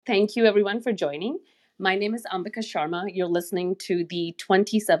Thank you, everyone, for joining. My name is Ambika Sharma. You're listening to the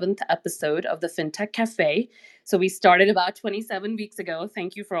 27th episode of the FinTech Cafe. So, we started about 27 weeks ago.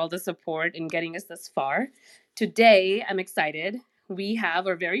 Thank you for all the support in getting us this far. Today, I'm excited. We have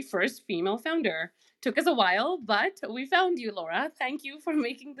our very first female founder. Took us a while, but we found you, Laura. Thank you for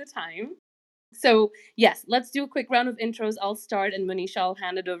making the time. So, yes, let's do a quick round of intros. I'll start, and Manisha, I'll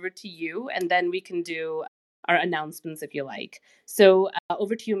hand it over to you, and then we can do our announcements if you like. So,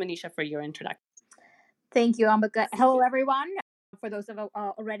 over to you, Manisha, for your introduction. Thank you, Ambika. Hello, everyone. For those of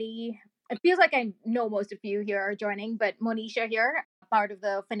already, it feels like I know most of you here are joining, but Monisha here, part of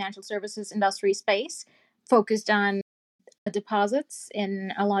the financial services industry space, focused on deposits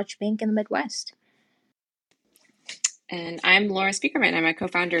in a large bank in the Midwest. And I'm Laura Speakerman. I'm a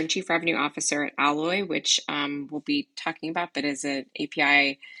co-founder and chief revenue officer at Alloy, which we'll be talking about, but is an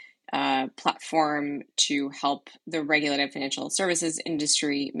API platform to help the regulated financial services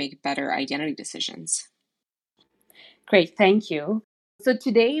industry make better identity decisions. Great, thank you. So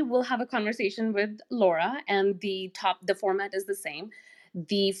today we'll have a conversation with Laura, and the format is the same.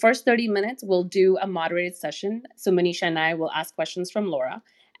 The first 30 minutes we'll do a moderated session. So Manisha and I will ask questions from Laura.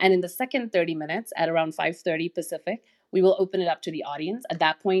 And in the second 30 minutes at around 5:30 Pacific, we will open it up to the audience. At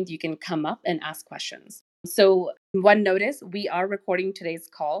that point, you can come up and ask questions. So one notice, we are recording today's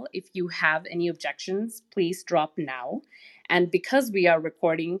call. If you have any objections, please drop now. And because we are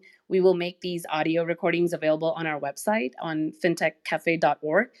recording, we will make these audio recordings available on our website on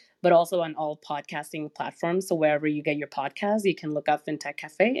fintechcafe.org, but also on all podcasting platforms. So wherever you get your podcasts, you can look up FinTech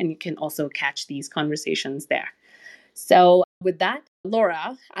Cafe and you can also catch these conversations there. So with that,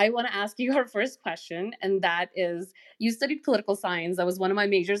 Laura, I want to ask you our first question, and that is, you studied political science. That was one of my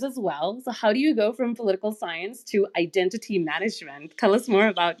majors as well. So how do you go from political science to identity management? Tell us more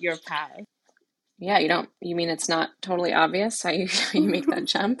about your path. Yeah, you mean it's not totally obvious how you make that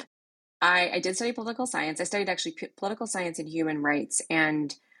jump? I did study political science. I studied actually political science and human rights.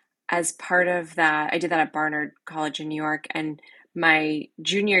 And as part of that, I did that at Barnard College in New York. And my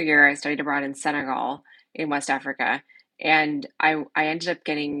junior year, I studied abroad in Senegal in West Africa. And I ended up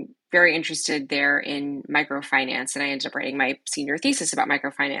getting very interested there in microfinance. And I ended up writing my senior thesis about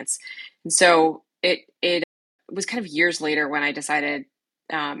microfinance. And so it was kind of years later when I decided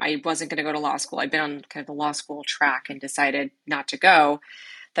I wasn't going to go to law school. I'd been on kind of the law school track and decided not to go.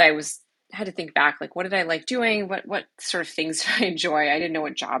 That I had to think back, like, what did I like doing? What sort of things did I enjoy? I didn't know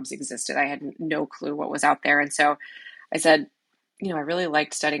what jobs existed. I had no clue what was out there. And so I said, I really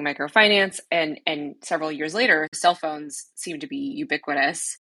liked studying microfinance. And several years later, cell phones seemed to be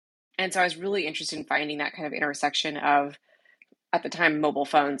ubiquitous. And so I was really interested in finding that kind of intersection of, at the time, mobile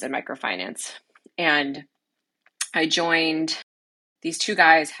phones and microfinance. And I joined, these two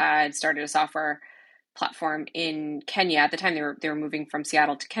guys had started a software platform in Kenya. At the time, they were moving from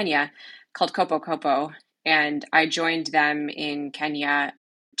Seattle to Kenya, called Kopo Kopo, and I joined them in Kenya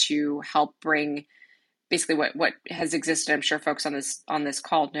to help bring basically what has existed. I'm sure folks on this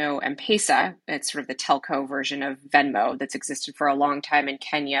call know M-Pesa. It's sort of the telco version of Venmo that's existed for a long time in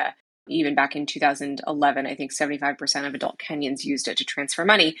Kenya. Even back in 2011, I think 75% of adult Kenyans used it to transfer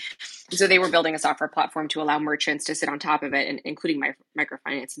money. So they were building a software platform to allow merchants to sit on top of it, and including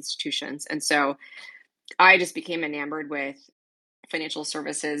microfinance institutions. And so I just became enamored with financial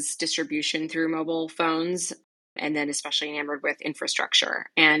services distribution through mobile phones, and then especially enamored with infrastructure.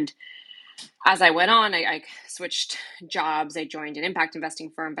 And as I went on, I switched jobs. I joined an impact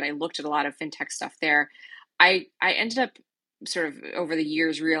investing firm, but I looked at a lot of fintech stuff there. I ended up sort of over the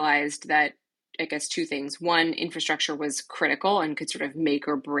years realized that, I guess, two things. One, infrastructure was critical and could sort of make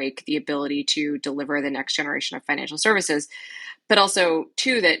or break the ability to deliver the next generation of financial services. But also,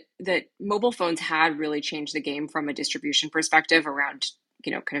 two, that mobile phones had really changed the game from a distribution perspective around,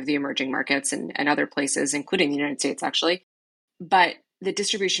 kind of the emerging markets and other places, including the United States, actually. But the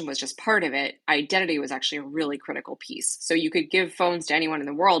distribution was just part of it. Identity was actually a really critical piece. So you could give phones to anyone in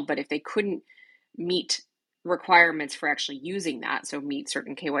the world, but if they couldn't meet requirements for actually using that, so meet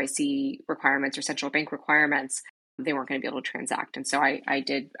certain KYC requirements or central bank requirements, they weren't going to be able to transact. And so I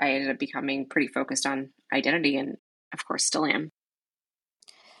ended up becoming pretty focused on identity, and of course still am.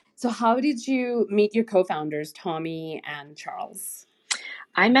 So how did you meet your co-founders, Tommy and Charles?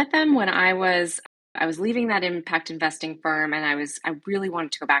 I met them when I was leaving that impact investing firm, and I really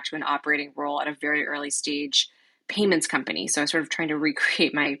wanted to go back to an operating role at a very early stage payments company. So I was sort of trying to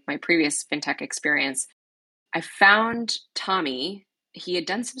recreate my previous fintech experience. I found Tommy. He had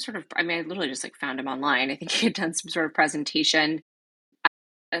done some sort of, I literally just like found him online. I think he had done some sort of presentation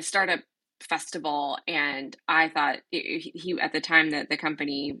at a startup festival, and I thought he at the time that the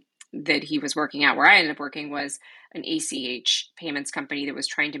company that he was working at, where I ended up working, was an ACH payments company that was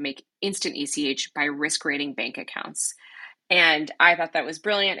trying to make instant ACH by risk rating bank accounts. And I thought that was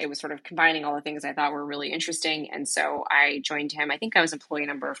brilliant. It was sort of combining all the things I thought were really interesting. And so I joined him. I think I was employee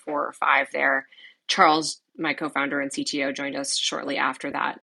number 4 or 5 there. Charles, my co-founder and CTO, joined us shortly after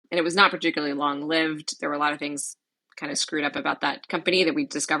that. And it was not particularly long-lived. There were a lot of things kind of screwed up about that company that we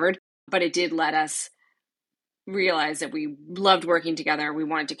discovered, but it did let us realize that we loved working together. We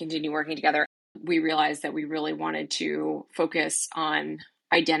wanted to continue working together. We realized that we really wanted to focus on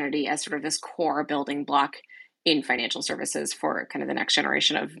identity as sort of this core building block in financial services for kind of the next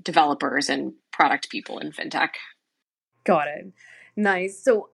generation of developers and product people in fintech. Got it. Nice.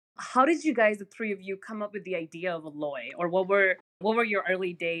 So how did you guys, the three of you, come up with the idea of Alloy? Or what were your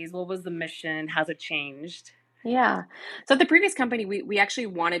early days? What was the mission? Has it changed? Yeah. So at the previous company, we actually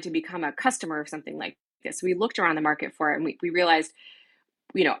wanted to become a customer of something like this. We looked around the market for it, and we realized,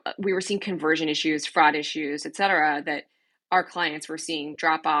 we were seeing conversion issues, fraud issues, et cetera, that our clients were seeing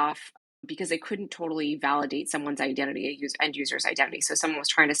drop off because they couldn't totally validate someone's identity, end user's identity. So someone was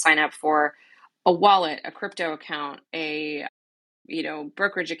trying to sign up for a wallet, a crypto account, a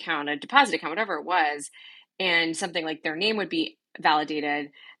brokerage account, a deposit account, whatever it was, and something like their name would be validated.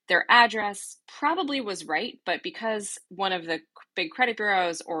 Their address probably was right, but because one of the big credit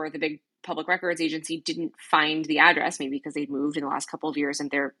bureaus or the big public records agency didn't find the address, maybe because they'd moved in the last couple of years and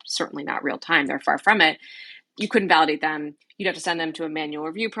they're certainly not real time, they're far from it, you couldn't validate them. You'd have to send them to a manual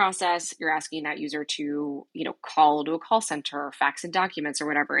review process. You're asking that user to, call to a call center or fax in documents or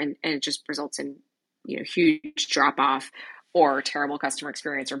whatever, and it just results in, huge drop off or terrible customer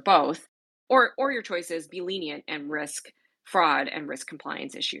experience or both. Or your choices be lenient and risk fraud and risk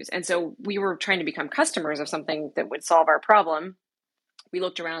compliance issues. And so we were trying to become customers of something that would solve our problem. We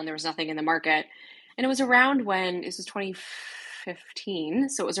looked around, there was nothing in the market. And it was around when, this was 2015,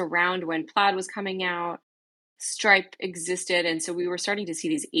 so it was around when Plaid was coming out, Stripe existed, and so we were starting to see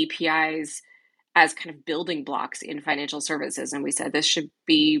these APIs as kind of building blocks in financial services, and we said this should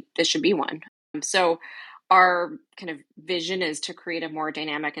be one. So our kind of vision is to create a more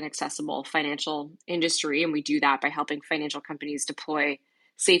dynamic and accessible financial industry, and we do that by helping financial companies deploy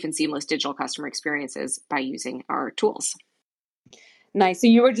safe and seamless digital customer experiences by using our tools. Nice. So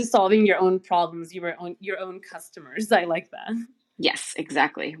you were just solving your own problems. You were your own customers. I like that. Yes,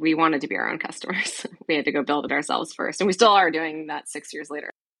 exactly. We wanted to be our own customers. We had to go build it ourselves first, and we still are doing that 6 years later.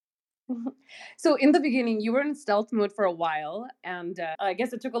 So in the beginning, you were in stealth mode for a while, and I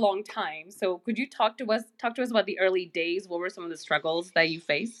guess it took a long time. So could you talk to us about the early days? What were some of the struggles that you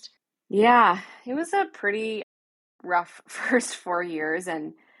faced? Yeah, it was a pretty rough first 4 years,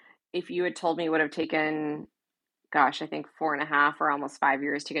 and if you had told me it would have taken, gosh, I think 4.5 or almost 5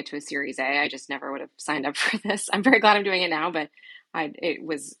 years to get to a Series A, I just never would have signed up for this. I'm very glad I'm doing it now, but it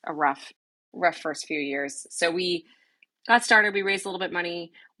was a rough first few years. So we got started, we raised a little bit of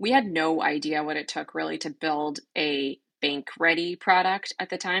money. We had no idea what it took really to build a bank ready product at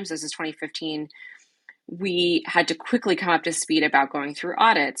the time. So this is 2015. We had to quickly come up to speed about going through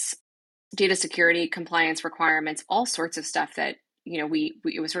audits, data security, compliance requirements, all sorts of stuff that, we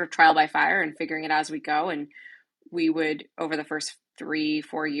it was sort of trial by fire and figuring it out as we go. And we would, over the first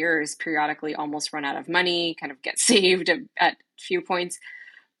 3-4 years, periodically almost run out of money, kind of get saved at a few points.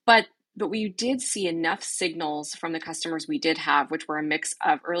 But we did see enough signals from the customers we did have, which were a mix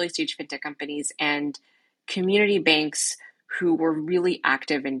of early stage fintech companies and community banks who were really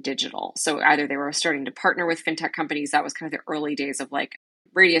active in digital. So either they were starting to partner with fintech companies, that was kind of the early days of like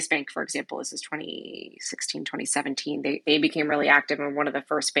Radius Bank, for example, this is 2016, 2017. They became really active and one of the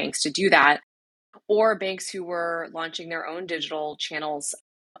first banks to do that. Or banks who were launching their own digital channels,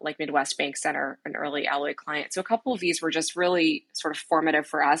 like Midwest Bank Center, an early Alloy client. So a couple of these were just really sort of formative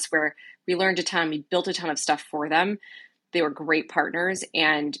for us, where we learned a ton, we built a ton of stuff for them. They were great partners,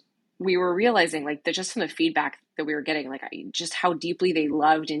 and we were realizing like that just from the feedback that we were getting, like just how deeply they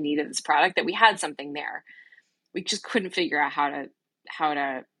loved and needed this product, that we had something there. We just couldn't figure out how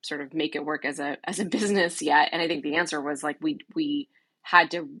to sort of make it work as a business yet. And I think the answer was like we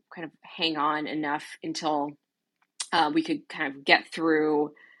had to kind of hang on enough until we could kind of get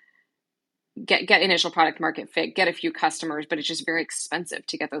through, get initial product market fit, get a few customers, but it's just very expensive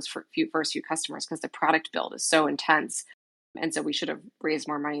to get those first few customers because the product build is so intense. And so we should have raised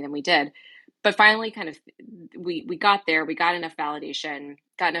more money than we did. But finally, kind of, we got there, we got enough validation,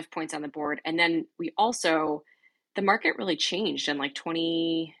 got enough points on the board. And then the market really changed in like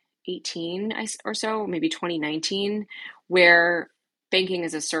 2018 or so, maybe 2019, where banking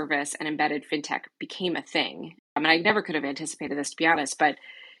as a service and embedded fintech became a thing. I mean, I never could have anticipated this, to be honest, but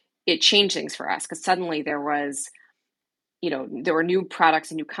it changed things for us because suddenly there was there were new products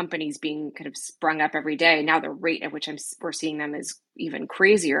and new companies being kind of sprung up every day. Now the rate at which we're seeing them is even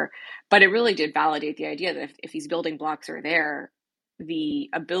crazier. But it really did validate the idea that if these building blocks are there, the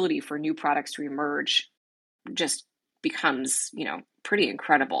ability for new products to emerge just becomes, pretty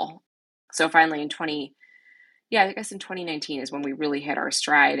incredible. So finally I guess in 2019 is when we really hit our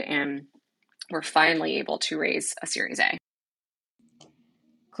stride and we're finally able to raise a Series A.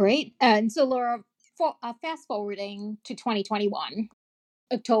 Great. And so, Laura, fast forwarding to 2021,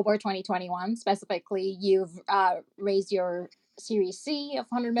 October 2021 specifically, you've raised your Series C of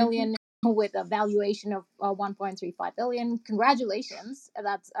 100 million with a valuation of 1.35 billion. Congratulations.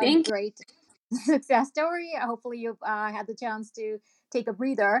 That's a Thank you. great success story. Hopefully you've had the chance to take a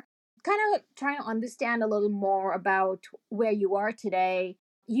breather. Kind of trying to understand a little more about where you are today.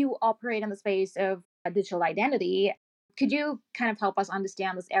 You operate in the space of digital identity. Could you kind of help us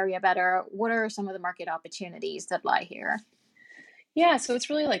understand this area better? What are some of the market opportunities that lie here? Yeah, so it's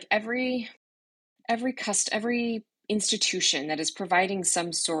really like every institution that is providing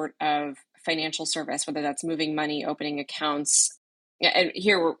some sort of financial service, whether that's moving money, opening accounts. And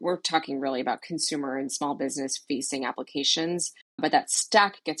here we're talking really about consumer and small business facing applications, but that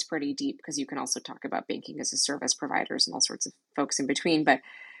stack gets pretty deep because you can also talk about banking as a service providers and all sorts of folks in between. But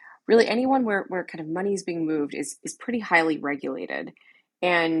really anyone where kind of money is being moved is pretty highly regulated.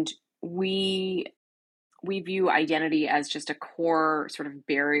 And we view identity as just a core sort of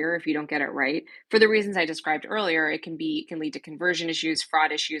barrier if you don't get it right. For the reasons I described earlier, it can lead to conversion issues,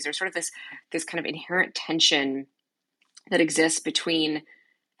 fraud issues. There's sort of this kind of inherent tension that exists between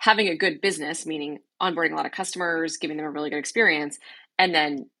having a good business, meaning onboarding a lot of customers, giving them a really good experience, and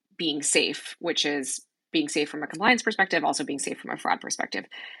then being safe, which is being safe from a compliance perspective, also being safe from a fraud perspective.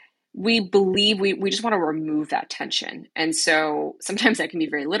 We believe we just want to remove that tension. And so sometimes that can be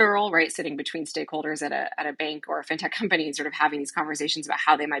very literal, right? Sitting between stakeholders at a bank or a fintech company and sort of having these conversations about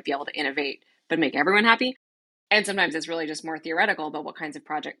how they might be able to innovate, but make everyone happy. And sometimes it's really just more theoretical about what kinds of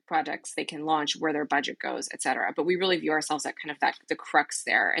projects they can launch, where their budget goes, et cetera. But we really view ourselves at kind of the crux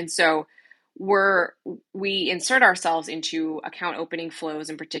there. And so we insert ourselves into account opening flows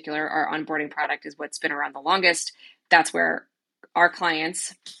in particular. Our onboarding product is what's been around the longest. That's where our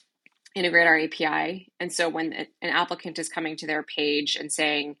clients integrate our API. And so when an applicant is coming to their page and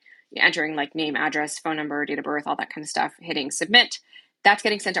saying, entering like name, address, phone number, date of birth, all that kind of stuff, hitting submit, that's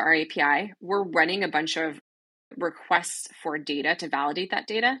getting sent to our API. We're running a bunch of requests for data to validate that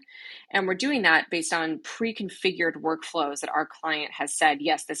data. And we're doing that based on pre-configured workflows that our client has said,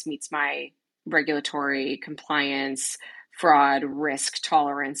 yes, this meets my regulatory compliance, fraud, risk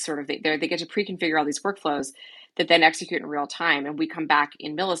tolerance, sort of they get to pre-configure all these workflows that then execute in real time. And we come back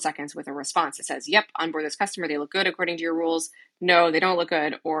in milliseconds with a response that says, yep, onboard this customer. They look good according to your rules. No, they don't look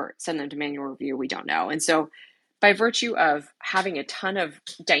good, or send them to manual review. We don't know. And so by virtue of having a ton of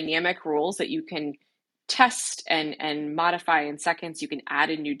dynamic rules that you can test and modify in seconds, you can add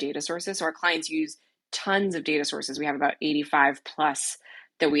in new data sources. So our clients use tons of data sources. We have about 85 plus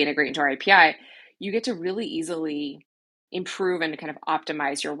that we integrate into our API. You get to really easily improve and kind of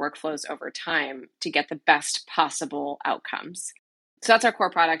optimize your workflows over time to get the best possible outcomes. So that's our core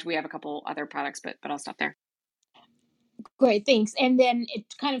product. We have a couple other products, but I'll stop there. Great, thanks. And then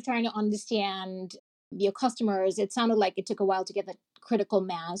it's kind of trying to understand your customers. It sounded like it took a while to get the critical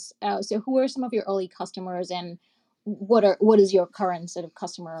mass. So who are some of your early customers, and what is your current sort of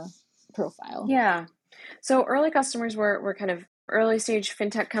customer profile? Yeah. So early customers were kind of early stage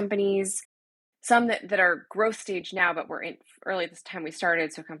fintech companies, some that are growth stage now, but were in early this time we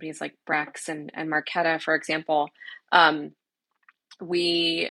started. So companies like Brex and Marqeta, for example. And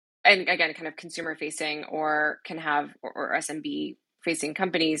again, kind of consumer facing or can have, or SMB facing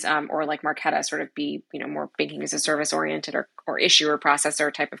companies, or like Marqeta sort of be, more banking as a service oriented or issuer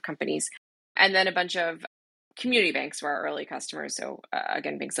processor type of companies. And then a bunch of community banks were our early customers. So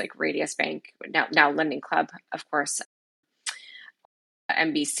again, banks like Radius Bank, now Lending Club, of course,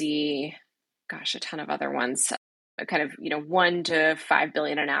 MBC, gosh, a ton of other ones, kind of, 1 to 5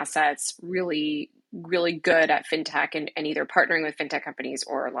 billion in assets, really, really good at fintech and either partnering with fintech companies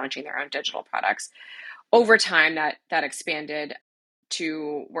or launching their own digital products. Over time, that expanded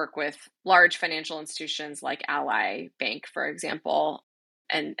to work with large financial institutions like Ally Bank, for example,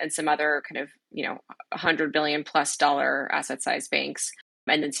 and some other kind of, $100 billion plus asset size banks.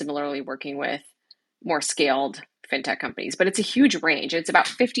 And then similarly working with more scaled fintech companies, but it's a huge range. It's about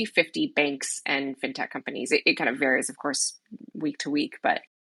 50-50 banks and fintech companies. It kind of varies, of course, week to week, but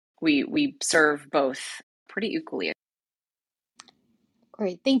we serve both pretty equally.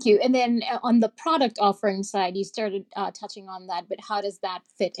 Great, thank you. And then on the product offering side, you started touching on that, but how does that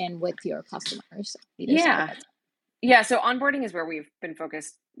fit in with your customers? Yeah. Yeah, so onboarding is where we've been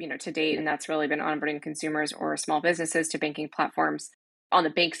focused, to date, and that's really been onboarding consumers or small businesses to banking platforms. On the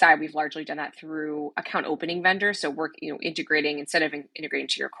bank side, we've largely done that through account opening vendors. So integrating instead of integrating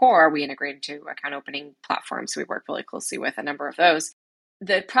to your core, we integrate into account opening platforms. So we work really closely with a number of those.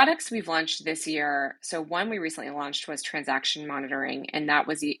 The products we've launched this year, so one we recently launched was transaction monitoring, and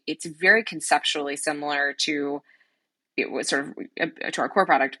it's very conceptually similar to it was sort of to our core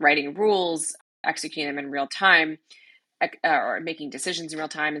product, writing rules, executing them in real time, or making decisions in real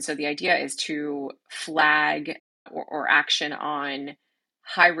time. And so the idea is to flag or action on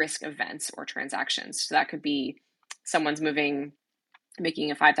high risk events or transactions. So that could be someone's making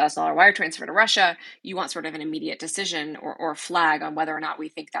a $5,000 wire transfer to Russia. You want sort of an immediate decision or flag on whether or not we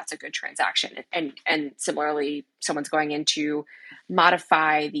think that's a good transaction. And similarly, someone's going in to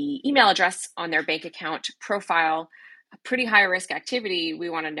modify the email address on their bank account profile, a pretty high risk activity. We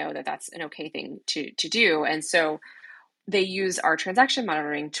want to know that that's an okay thing to do. And so they use our transaction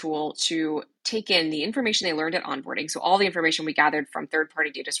monitoring tool to take in the information they learned at onboarding. So all the information we gathered from third-party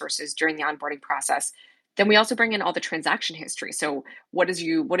data sources during the onboarding process. Then we also bring in all the transaction history. So what have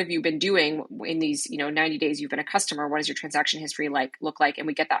you been doing in these 90 days you've been a customer? What does your transaction history look like? And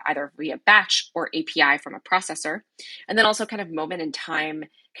we get that either via batch or API from a processor. And then also kind of moment in time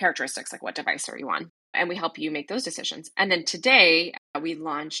characteristics, like what device are you on? And we help you make those decisions. And then today we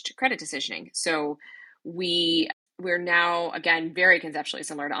launched credit decisioning. So we're now, again, very conceptually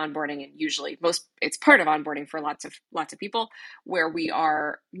similar to onboarding, and usually it's part of onboarding for lots of people, where we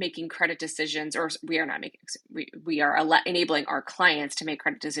are making credit decisions, or we are not making, we are enabling our clients to make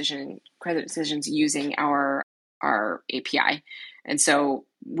credit decisions using our API. And so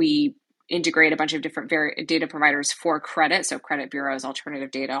we integrate a bunch of different data providers for credit, so credit bureaus,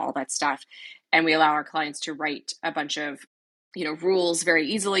 alternative data, all that stuff, and we allow our clients to write a bunch of rules very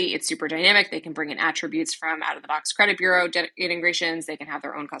easily. It's super dynamic. They can bring in attributes from out of the box credit bureau integrations. They can have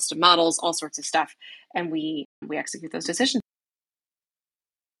their own custom models, all sorts of stuff. And we execute those decisions.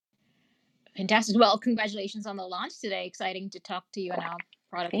 Fantastic. Well, congratulations on the launch today. Exciting to talk to you on our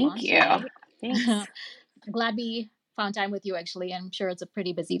product Thank launch you. today. Thanks. I'm glad we found time with you, actually. I'm sure it's a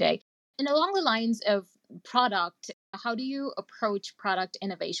pretty busy day. And along the lines of product, how do you approach product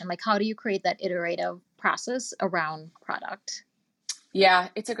innovation? Like, how do you create that iterative process around product? Yeah,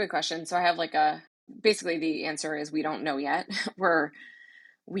 it's a good question. So I have basically the answer is we don't know yet.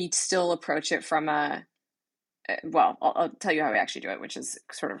 We still approach it from well, I'll tell you how we actually do it, which is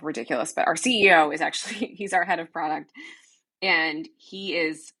sort of ridiculous. But our CEO is actually, he's our head of product, and he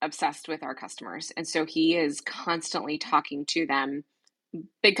is obsessed with our customers. And so he is constantly talking to them,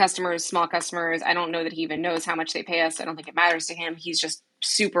 big customers, small customers. I don't know that he even knows how much they pay us. I don't think it matters to him. He's just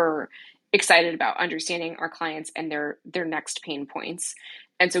super excited about understanding our clients and their next pain points.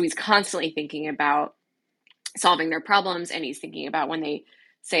 And so he's constantly thinking about solving their problems, and he's thinking about when they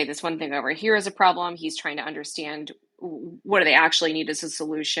say this one thing over here is a problem, he's trying to understand what do they actually need as a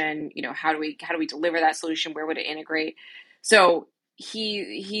solution. How do we deliver that solution? Where would it integrate? So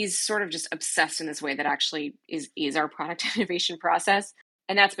he's sort of just obsessed in this way that actually is our product innovation process,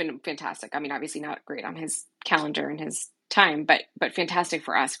 and that's been fantastic. I mean, obviously not great on his calendar and his time, but fantastic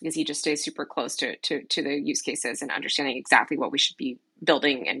for us because he just stays super close to the use cases and understanding exactly what we should be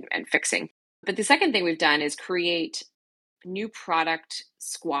building and fixing. But the second thing we've done is create new product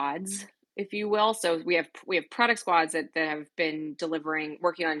squads, if you will. So we have product squads that have been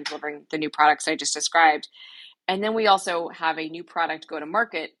working on delivering the new products I just described. And then we also have a new product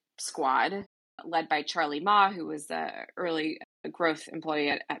go-to-market squad led by Charlie Ma, who was the early growth employee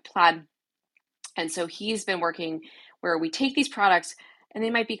at Plaid. And so he's been working where we take these products and they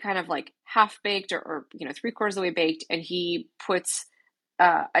might be kind of like half baked or 3/4 of the way baked. And he puts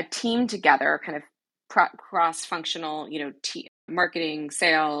a team together, kind of cross-functional, marketing,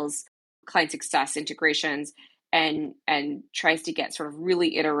 sales, client success, integrations, and tries to get sort of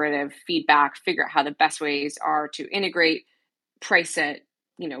really iterative feedback, figure out how the best ways are to integrate, price it,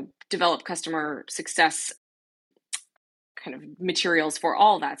 develop customer success kind of materials for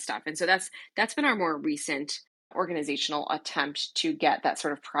all that stuff. And so that's been our more recent organizational attempt to get that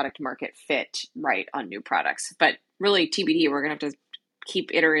sort of product market fit right on new products. But really TBD, we're going to have to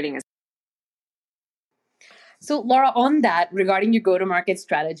keep iterating. So, Laura, on that, regarding your go-to-market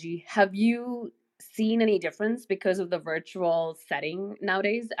strategy, have you seen any difference because of the virtual setting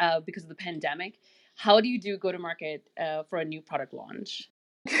nowadays, because of the pandemic? How do you do go-to-market for a new product launch?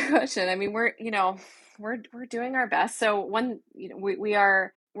 Good question. I mean, we're doing our best. So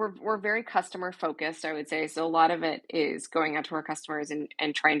we're very customer focused, I would say. So a lot of it is going out to our customers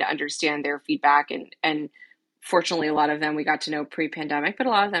and trying to understand their feedback, and fortunately a lot of them we got to know pre-pandemic, but a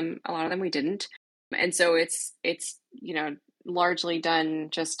lot of them we didn't. And so it's largely done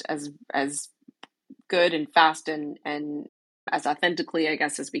just as good and fast and as authentically, I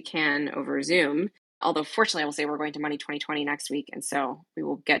guess, as we can over Zoom. Although fortunately, I will say we're going to Money 2020 next week, and so we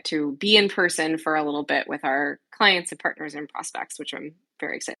will get to be in person for a little bit with our clients and partners and prospects, which I'm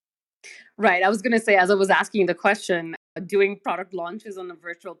very excited. Right. I was going to say, as I was asking the question, doing product launches on a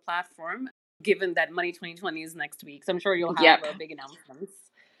virtual platform, given that Money 2020 is next week. So I'm sure you'll have Yep. big announcements.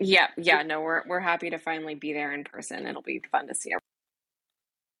 Yeah. No, we're happy to finally be there in person. It'll be fun to see.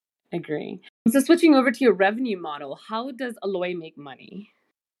 Agree. So switching over to your revenue model, how does Alloy make money?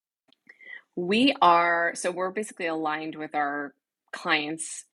 We're basically aligned with our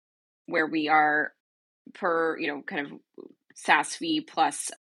clients where we are per, kind of SaaS fee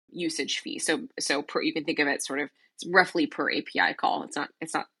plus usage fee. So you can think of it sort of roughly per API call. It's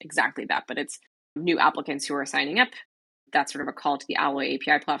not exactly that, but it's new applicants who are signing up. That's sort of a call to the Alloy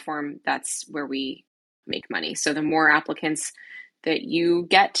API platform. That's where we make money. So the more applicants that you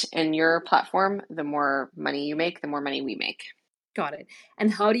get in your platform, the more money you make, the more money we make. Got it.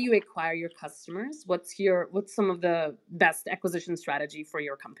 And how do you acquire your customers? What's some of the best acquisition strategy for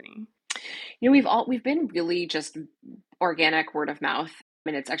your company? We've been really just organic word of mouth. I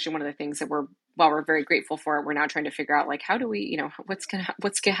mean, it's actually one of the things that while we're very grateful for it, we're now trying to figure out like how do we,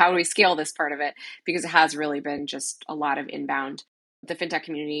 how do we scale this part of it? Because it has really been just a lot of inbound. The fintech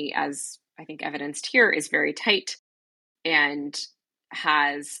community, as I think evidenced here, is very tight and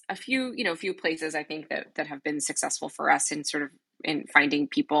has a few places I think that have been successful for us in sort of in finding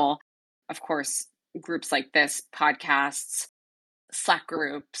people. Of course, groups like this, podcasts, Slack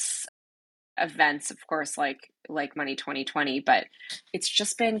groups, events, of course, like Money 2020, but it's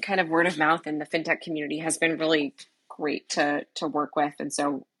just been kind of word of mouth, and the fintech community has been really great to work with. And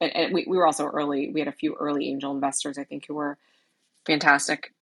so and we were also early. We had a few early angel investors, I think, who were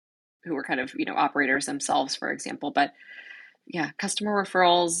fantastic, who were kind of, operators themselves, for example. But yeah, customer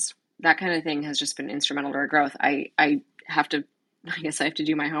referrals, that kind of thing has just been instrumental to our growth. I guess I have to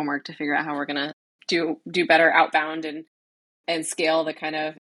do my homework to figure out how we're gonna do better outbound and scale the kind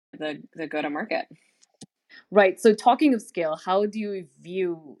of the go to market. Right. So talking of scale, how do you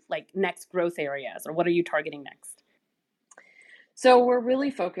view like next growth areas, or what are you targeting next? So we're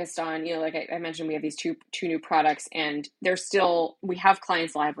really focused on, like I mentioned, we have these two new products, and we have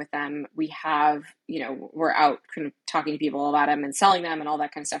clients live with them. We have, we're out kind of talking to people about them and selling them and all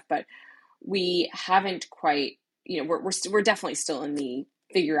that kind of stuff. But we haven't quite, we're definitely still in the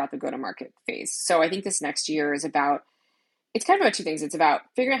figure out the go to market phase. So I think this next year is it's kind of about two things. It's about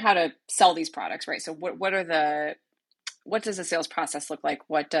figuring out how to sell these products, right? So what does the sales process look like?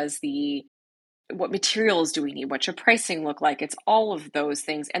 What materials do we need? What should pricing look like? It's all of those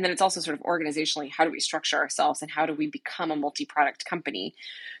things. And then it's also sort of organizationally, how do we structure ourselves and how do we become a multi-product company?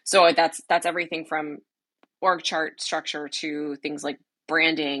 So that's everything from org chart structure to things like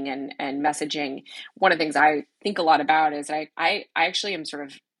branding and messaging. One of the things I think a lot about is I actually am sort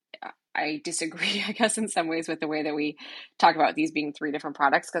of, I disagree, I guess, in some ways with the way that we talk about these being three different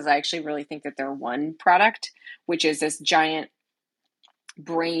products, because I actually really think that they're one product, which is this giant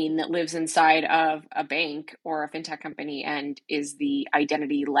brain that lives inside of a bank or a fintech company and is the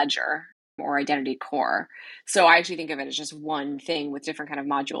identity ledger or identity core. So I actually think of it as just one thing with different kind of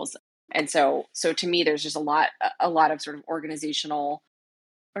modules. And so to me, there's just a lot of sort of organizational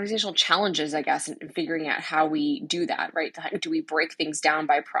challenges, I guess, in figuring out how we do that, right? Do we break things down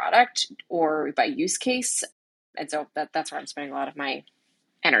by product or by use case? And so that's where I'm spending a lot of my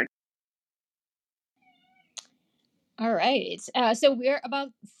energy. All right. So we're about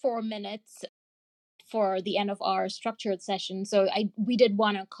 4 minutes for the end of our structured session. So we did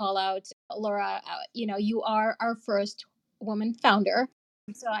want to call out Laura. You are our first woman founder.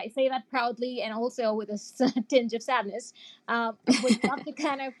 So I say that proudly and also with a tinge of sadness. Would love to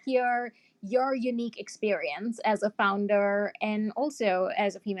kind of hear your unique experience as a founder and also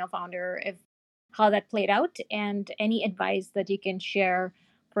as a female founder, if how that played out, and any advice that you can share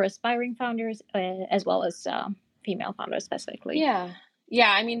for aspiring founders as well as female founders specifically. Yeah.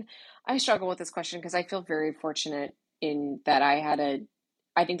 I mean, I struggle with this question because I feel very fortunate in that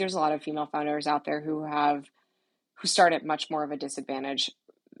I think there's a lot of female founders out there who start at much more of a disadvantage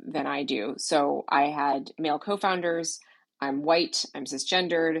than I do. So I had male co-founders. I'm white. I'm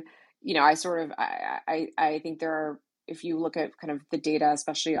cisgendered. I think there are, if you look at kind of the data,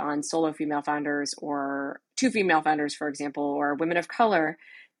 especially on solo female founders or two female founders, for example, or women of color,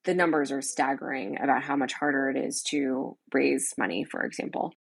 the numbers are staggering about how much harder it is to raise money, for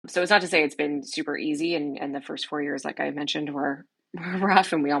example. So it's not to say it's been super easy, and the first 4 years, like I mentioned, were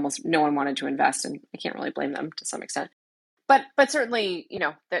rough, and no one wanted to invest, and I can't really blame them to some extent. but certainly,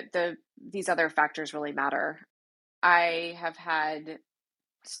 these other factors really matter. I have had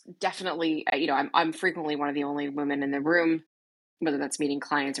definitely, I'm frequently one of the only women in the room, whether that's meeting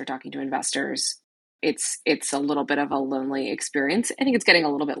clients or talking to investors. It's a little bit of a lonely experience. I think it's getting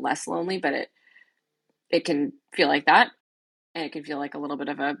a little bit less lonely, but it can feel like that, and it can feel like a little bit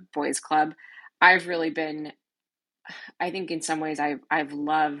of a boys' club. I've really been, I think, in some ways, I've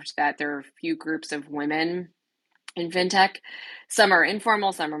loved that there are a few groups of women in fintech. Some are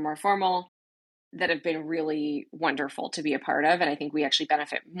informal, some are more formal, that have been really wonderful to be a part of. And I think we actually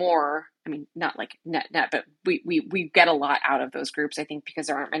benefit more. I mean, not like net, but we get a lot out of those groups, I think, because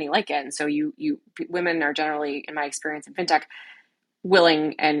there aren't many like it. And so women are generally, in my experience in fintech,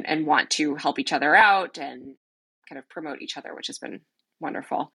 willing and want to help each other out and kind of promote each other, which has been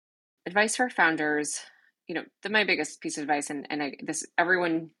wonderful. Advice for founders, my biggest piece of advice, and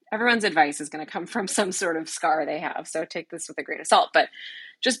everyone's advice is going to come from some sort of scar they have. So take this with a grain of salt, but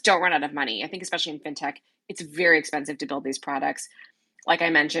just don't run out of money. I think especially in fintech, it's very expensive to build these products. Like I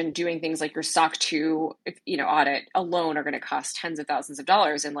mentioned, doing things like your SOC 2, audit alone are going to cost tens of thousands of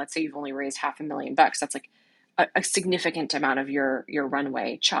dollars. And let's say you've only raised $500,000. That's like a significant amount of your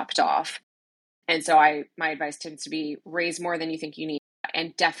runway chopped off. And so my advice tends to be raise more than you think you need,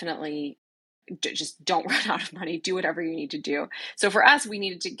 and definitely just don't run out of money. Do whatever you need to do. So for us, we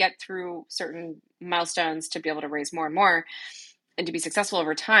needed to get through certain milestones to be able to raise more and more and to be successful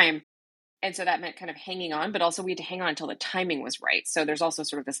over time. And so that meant kind of hanging on, but also we had to hang on until the timing was right. So there's also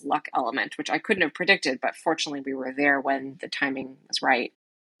sort of this luck element, which I couldn't have predicted, but fortunately we were there when the timing was right.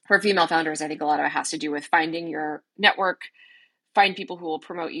 For female founders, I think a lot of it has to do with finding your network, find people who will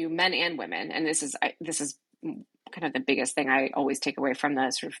promote you, men and women. And this is kind of the biggest thing I always take away from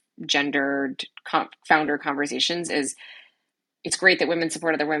the sort of gendered founder conversations is it's great that women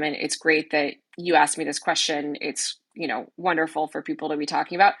support other women. It's great that you asked me this question. It's, wonderful for people to be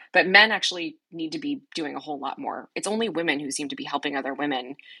talking about, but men actually need to be doing a whole lot more. It's only women who seem to be helping other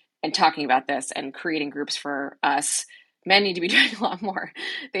women and talking about this and creating groups for us. Men need to be doing a lot more.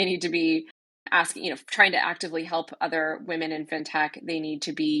 They need to be asking, trying to actively help other women in fintech. They need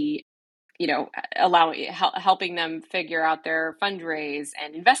to be, helping them figure out their fundraise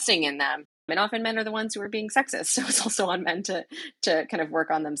and investing in them. And often men are the ones who are being sexist. So it's also on men to kind of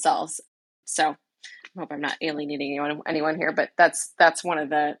work on themselves. So I hope I'm not alienating anyone here, but that's one of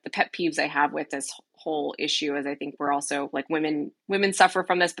the pet peeves I have with this whole issue is I think we're also like women suffer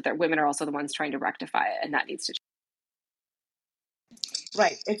from this, but that women are also the ones trying to rectify it, and that needs to change.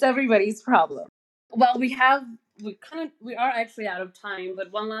 Right. It's everybody's problem. Well, we are actually out of time,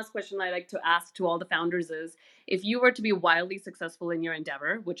 but one last question I like to ask to all the founders is, if you were to be wildly successful in your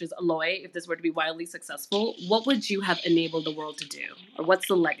endeavor, which is Alloy, if this were to be wildly successful, what would you have enabled the world to do? Or what's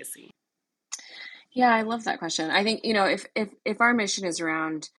the legacy? Yeah, I love that question. I think, if our mission is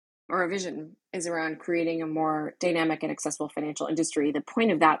around, or our vision is around creating a more dynamic and accessible financial industry, the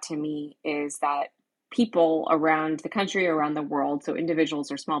point of that to me is that people around the country, around the world, so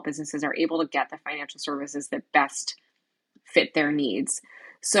individuals or small businesses are able to get the financial services that best fit their needs.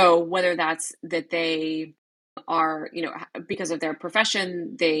 So whether that's that they are, because of their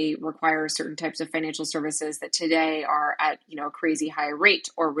profession, they require certain types of financial services that today are at, a crazy high rate,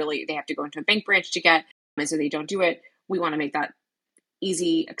 or really they have to go into a bank branch to get, and so they don't do it. We want to make that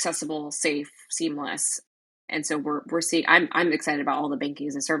easy, accessible, safe, seamless. And so we're seeing, I'm excited about all the banking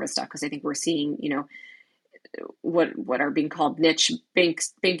as a service stuff, because I think we're seeing, what are being called niche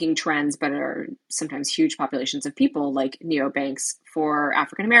banking trends, but are sometimes huge populations of people, like neobanks for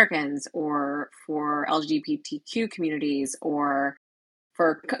African Americans or for LGBTQ communities or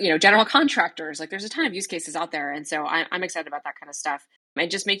for general contractors. Like there's a ton of use cases out there, and so I'm excited about that kind of stuff,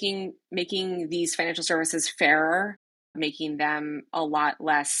 and just making these financial services fairer, making them a lot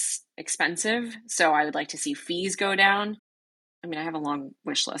less expensive. So I would like to see fees go down. I mean, I have a long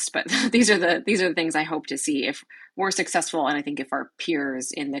wish list, but these are the things I hope to see if we're successful, and I think if our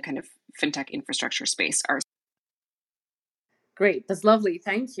peers in the kind of fintech infrastructure space are. Great. That's lovely.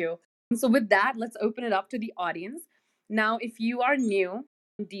 Thank you. So with that, let's open it up to the audience. Now, if you are new,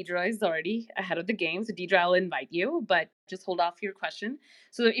 Deidre is already ahead of the game. So Deidre, I'll invite you, but just hold off your question.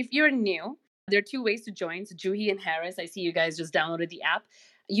 So if you're new, there are two ways to join. So Juhi and Harris, I see you guys just downloaded the app.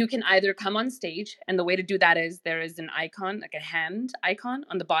 You can either come on stage, and the way to do that is there is an icon, like a hand icon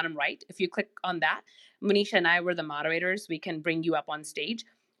on the bottom right. If you click on that, Manisha and I were the moderators. We can bring you up on stage.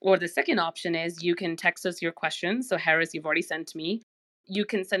 Or the second option is you can text us your questions. So Harris, you've already sent me. You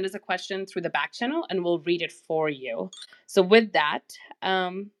can send us a question through the back channel and we'll read it for you. So with that,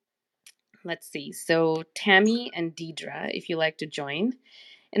 let's see. So Tammy and Deidre, if you like to join.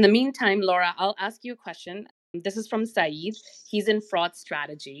 In the meantime, Laura, I'll ask you a question. This is from Saeed. He's in fraud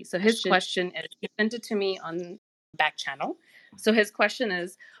strategy. So his question is, he sent it to me on back channel. So his question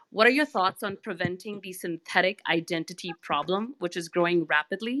is, what are your thoughts on preventing the synthetic identity problem, which is growing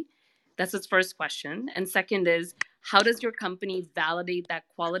rapidly? That's his first question. And second is, how does your company validate that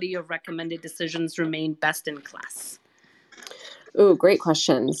quality of recommended decisions remain best in class? Oh, great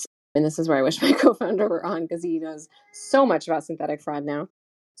questions. And this is where I wish my co-founder were on, because he knows so much about synthetic fraud now.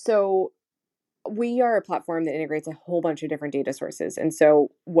 So we are a platform that integrates a whole bunch of different data sources. And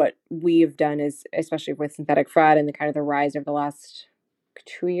so what we've done is, especially with synthetic fraud and the kind of the rise over the last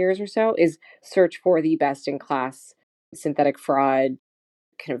 2 years or so, is search for the best in class synthetic fraud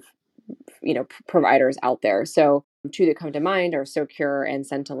kind of, providers out there. So two that come to mind are Socure and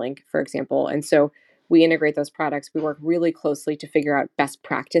Centrelink, for example. And so we integrate those products. We work really closely to figure out best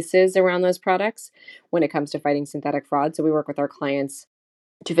practices around those products when it comes to fighting synthetic fraud. So we work with our clients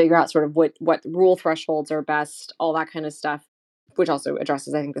to figure out sort of what rule thresholds are best, all that kind of stuff, which also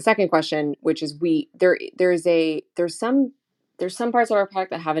addresses, I think, the second question, which is there's some parts of our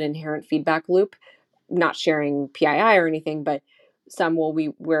product that have an inherent feedback loop, not sharing PII or anything, but some will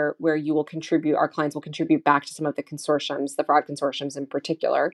where you will contribute, our clients will contribute back to some of the consortiums, the fraud consortiums in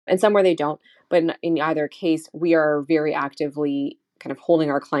particular, and some where they don't. But in either case, we are very actively kind of holding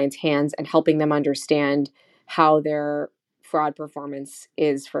our clients' hands and helping them understand how their fraud performance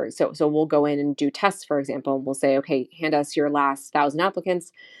is so we'll go in and do tests, for example, and we'll say, okay, hand us your last 1,000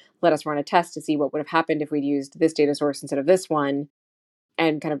 applicants, let us run a test to see what would have happened if we'd used this data source instead of this one,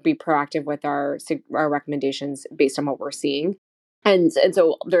 and kind of be proactive with our recommendations based on what we're seeing. And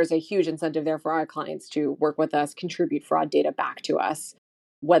so there's a huge incentive there for our clients to work with us, contribute fraud data back to us,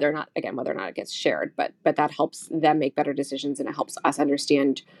 whether or not it gets shared, but that helps them make better decisions, and it helps us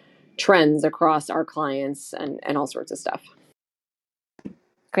understand trends across our clients and all sorts of stuff.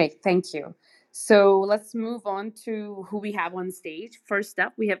 Great, thank you. So let's move on to who we have on stage. First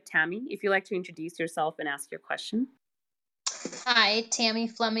up, we have Tammy. If you'd like to introduce yourself and ask your question. Hi, Tammy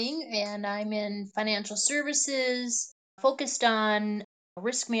Fleming, and I'm in financial services, focused on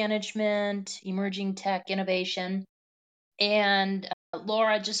risk management, emerging tech innovation. And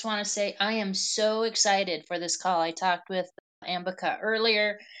Laura, just want to say I am so excited for this call. I talked with Ambika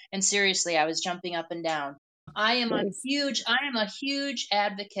earlier, and seriously, I was jumping up and down. I am a huge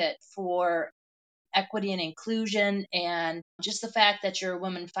advocate for equity and inclusion, and just the fact that you're a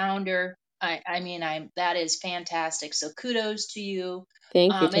woman founder. That is fantastic. So kudos to you.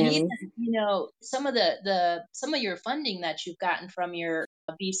 Thank you, Tammy. And even, some of some of your funding that you've gotten from your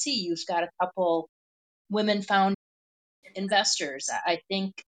VC, you've got a couple women founded investors. I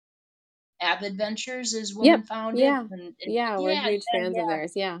think Avid Ventures is woman founded. Yeah. We're huge fans of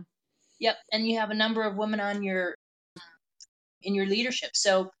theirs. Yeah. Yep. And you have a number of women on in your leadership.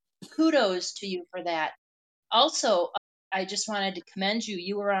 So kudos to you for that. Also, I just wanted to commend you.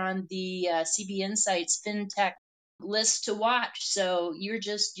 You were on the CB Insights FinTech list to watch. So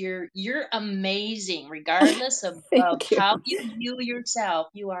you're amazing, regardless of how you view yourself.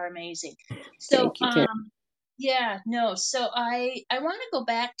 You are amazing. So Thank you, So I want to go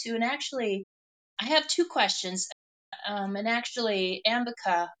back to, and actually I have two questions. And actually,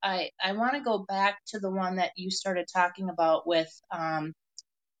 Ambika, I want to go back to the one that you started talking about with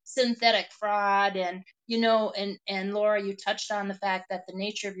synthetic fraud, and and Laura, you touched on the fact that the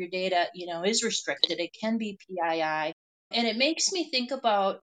nature of your data is restricted. It can be PII, and it makes me think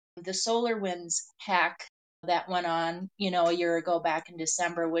about the SolarWinds hack that went on a year ago back in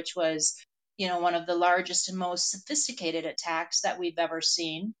December, which was one of the largest and most sophisticated attacks that we've ever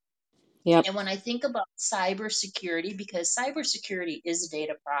seen. Yep. And when I think about cybersecurity, because cybersecurity is a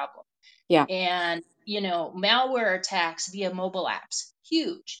data problem, yeah, and malware attacks via mobile apps,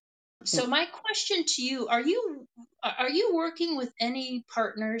 huge. So my question to you, are you working with any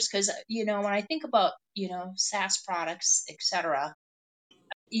partners? Because when I think about SaaS products, etc.,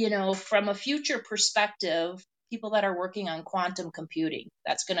 from a future perspective, people that are working on quantum computing,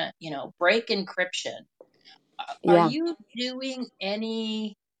 that's going to break encryption. Are you doing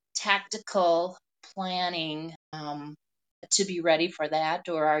any tactical planning to be ready for that,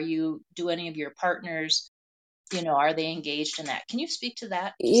 or do any of your partners, are they engaged in that? Can you speak to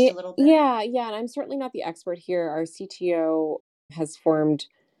that just a little bit? Yeah, and I'm certainly not the expert here. Our CTO has formed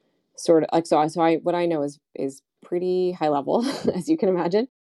sort of what I know is pretty high level, as you can imagine.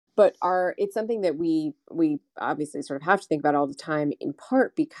 But it's something that we obviously sort of have to think about all the time, in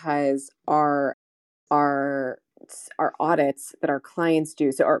part because our audits that our clients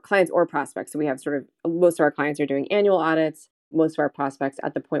do, so our clients or prospects, so we have sort of, most of our clients are doing annual audits. most of our prospects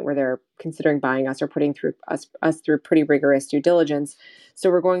at the point where they're considering buying us or putting through us through pretty rigorous due diligence. So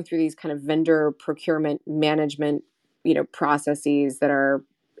we're going through these kind of vendor procurement management, processes that are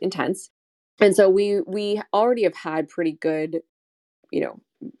intense. And so we already have had pretty good,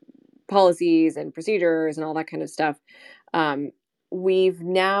 policies and procedures and all that kind of stuff. We've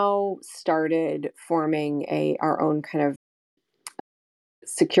now started forming our own kind of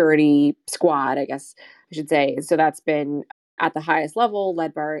security squad, I guess I should say. So that's been at the highest level,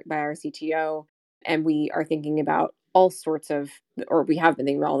 led by our CTO, and we are thinking about all sorts of, or we have been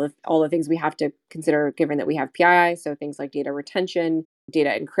thinking about all the things we have to consider, given that we have PII. So things like data retention,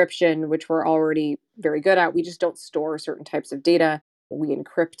 data encryption, which we're already very good at. We just don't store certain types of data. We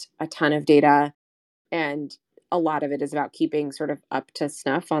encrypt a ton of data, and a lot of it is about keeping sort of up to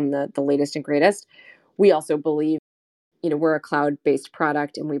snuff on the latest and greatest. We also believe, we're a cloud-based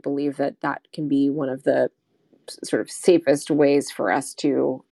product, and we believe that can be one of the sort of safest ways for us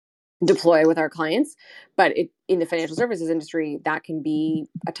to deploy with our clients. But in the financial services industry, that can be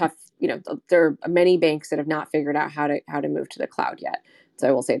a tough, there are many banks that have not figured out how to move to the cloud yet. So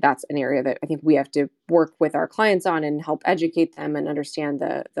I will say that's an area that I think we have to work with our clients on and help educate them and understand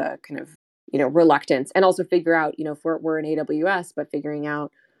the kind of, reluctance, and also figure out, if we're in AWS, but figuring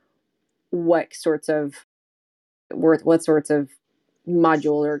out what sorts of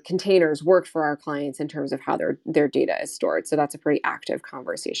module or containers work for our clients in terms of how their data is stored. So that's a pretty active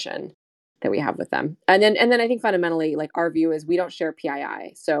conversation that we have with them. And then I think fundamentally, like, our view is we don't share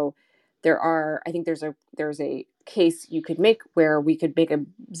PII. So I think there's a case you could make where we could make $1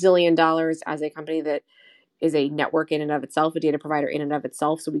 zillion as a company that is a network in and of itself, a data provider in and of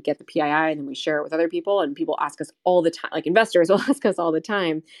itself. So we get the PII and then we share it with other people, and people ask us all the time, like investors will ask us all the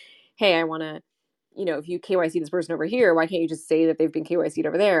time, hey, I want to, if you KYC this person over here, why can't you just say that they've been KYC'd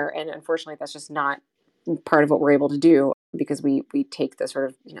over there? And unfortunately, that's just not part of what we're able to do, because we take the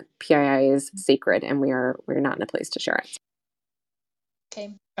sort of, PII is sacred, and we're not in a place to share it.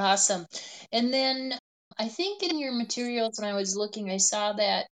 Okay, awesome. And then I think in your materials, when I was looking, I saw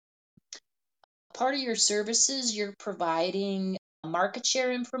that part of your services, you're providing market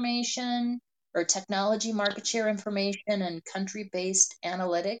share information or technology market share information and country-based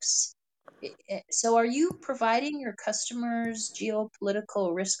analytics. So are you providing your customers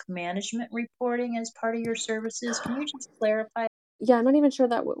geopolitical risk management reporting as part of your services? Can you just clarify? Yeah, I'm not even sure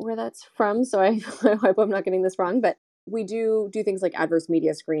where that's from, so I hope I'm not getting this wrong, but we do things like adverse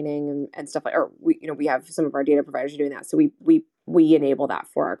media screening and stuff like, or we have some of our data providers doing that. So we enable that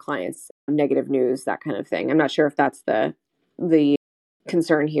for our clients, negative news, that kind of thing. I'm not sure if that's the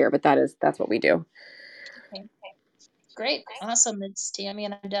concern here, but that's what we do. Okay. Great. Awesome. It's Tammy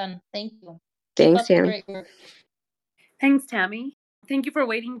and I'm done. Thank you. Thanks, Keep up the Tam. great work. Thanks, Tammy. Thank you for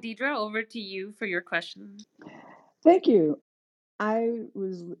waiting. Deidre, over to you for your question. Thank you.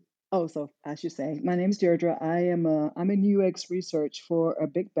 So I should say, my name is Deirdre. I'm in UX research for a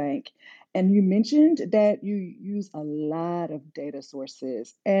big bank. And you mentioned that you use a lot of data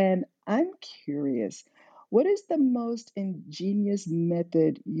sources. And I'm curious, what is the most ingenious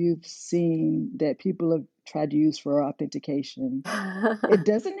method you've seen that people have tried to use for authentication? It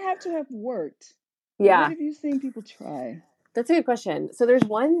doesn't have to have worked. Yeah. What have you seen people try? That's a good question. So there's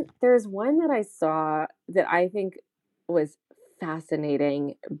one that I saw that I think was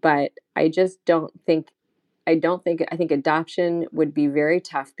fascinating, but I think adoption would be very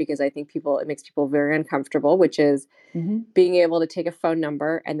tough, because I think it makes people very uncomfortable, which is being able to take a phone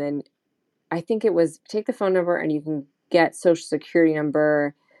number, and then I think it was take the phone number and you can get social security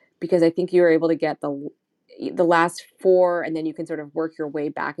number, because I think you were able to get the last 4, and then you can sort of work your way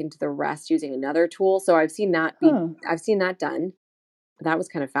back into the rest using another tool. So I've seen that done. That was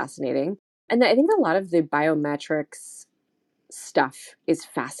kind of fascinating. And I think a lot of the biometrics stuff is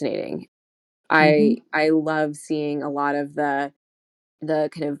fascinating. I love seeing a lot of the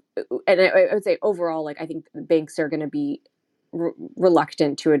kind of, and I would say overall, like, I think banks are going to be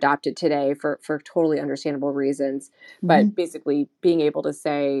reluctant to adopt it today for totally understandable reasons. But basically being able to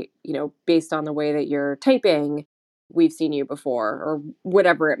say, based on the way that you're typing, we've seen you before, or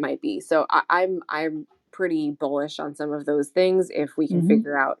whatever it might be. So I'm pretty bullish on some of those things if we can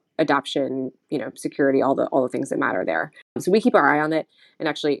figure out adoption, security, all the things that matter there. So we keep our eye on it. And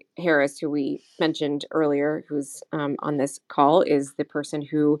actually, Harris, who we mentioned earlier, who's on this call, is the person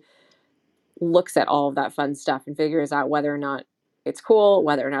who looks at all of that fun stuff and figures out whether or not it's cool,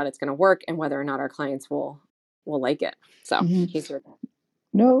 whether or not it's going to work, and whether or not our clients will like it. So he's here.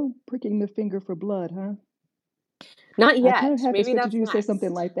 No pricking the finger for blood, huh? Not yet. I kind of have Maybe expected that's you to say next.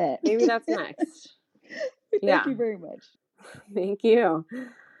 something like that. Maybe that's next. Thank you very much. Thank you.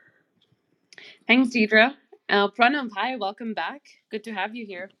 Thanks, Deidre. Pranav, hi, welcome back. Good to have you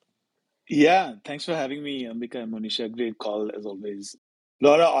here. Yeah, thanks for having me, Ambika and Monisha. Great call as always.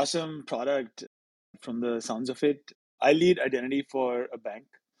 Laura, awesome product from the sounds of it. I lead identity for a bank,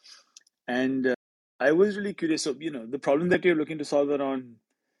 and I was really curious. So, the problem that you're looking to solve around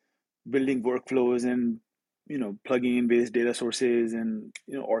building workflows and, plugging in various data sources and,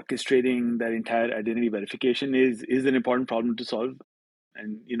 orchestrating that entire identity verification is an important problem to solve,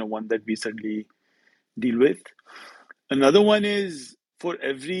 and, one that we certainly deal with. Another one is for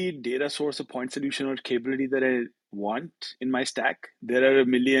every data source or point solution or capability that I want in my stack, there are a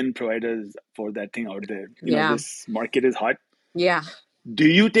million providers for that thing out there. Yeah. This market is hot. Yeah. Do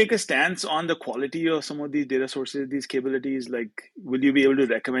you take a stance on the quality of some of these data sources, these capabilities? Like, will you be able to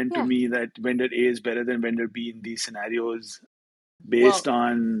recommend to Yeah. me that vendor A is better than vendor B in these scenarios Well, based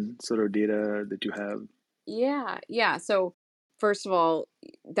on sort of data that you have? yeah. So first of all,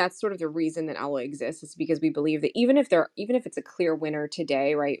 that's sort of the reason that Alloy exists is because we believe that even if it's a clear winner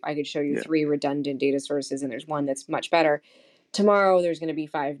today, right? I could show you Yeah. 3 redundant data sources and there's one that's much better. Tomorrow there's going to be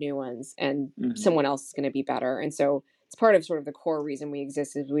 5 new ones and Mm-hmm. someone else is going to be better. And so it's part of sort of the core reason we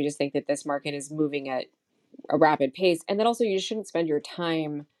exist is we just think that this market is moving at a rapid pace. And then also you just shouldn't spend your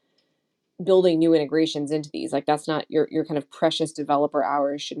time building new integrations into these. Like that's not your kind of precious developer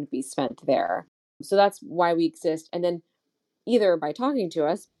hours shouldn't be spent there. So that's why we exist. And then either by talking to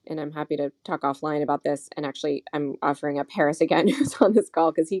us, and I'm happy to talk offline about this. And actually, I'm offering up Harris again, who's on this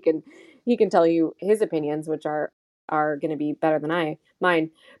call, because he can tell you his opinions, which are going to be better than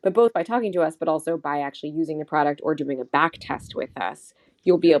mine. But both by talking to us, but also by actually using the product or doing a back test with us,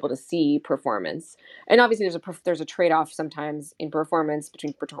 you'll be able to see performance. And obviously, there's a trade off sometimes in performance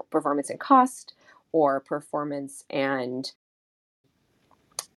between performance and cost, or performance and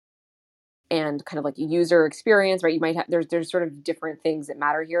kind of like a user experience, right? You might have there's sort of different things that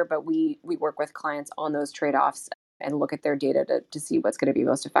matter here, but we work with clients on those trade-offs and look at their data to see what's going to be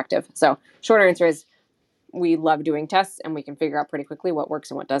most effective. So shorter answer is we love doing tests and we can figure out pretty quickly what works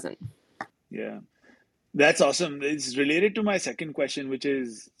and what doesn't. Yeah. That's awesome. It's related to my second question, which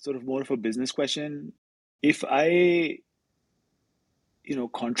is sort of more of a business question. If I,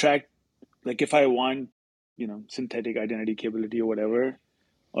 contract, like if I want, synthetic identity capability or whatever,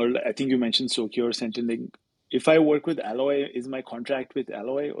 or I think you mentioned Socure, Sentinel. If I work with Alloy, is my contract with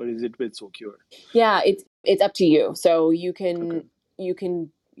Alloy or is it with Socure? Yeah, it's up to you. So you Okay. can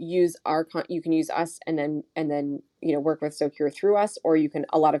use you can use us and then work with Socure through us, or you can.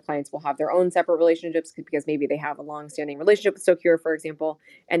 A lot of clients will have their own separate relationships because maybe they have a long-standing relationship with Socure, for example,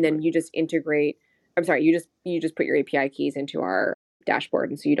 and then Right. you just integrate. I'm sorry, you just put your API keys into our dashboard,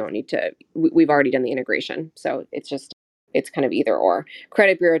 and so you don't need to. We've already done the integration, so it's kind of either or.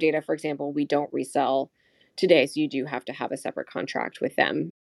 Credit bureau data, for example, we don't resell today, so you do have to have a separate contract with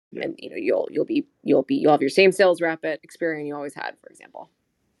them. Yeah. And you'll have your same sales rep at Experian you always had, for example.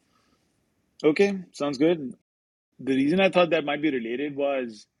 Okay, sounds good. The reason I thought that might be related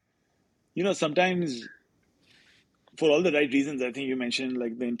was, sometimes for all the right reasons, I think you mentioned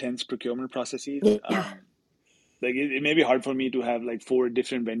like the intense procurement processes. Yeah. Like it may be hard for me to have like 4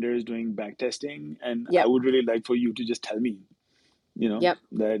 different vendors doing back testing, and I Yep. would really like for you to just tell me, Yep.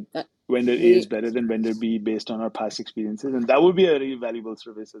 that That vendor A is we better than vendor B based on our past experiences, and that would be a really valuable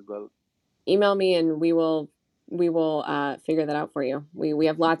service as well. email me and we will figure that out for you. We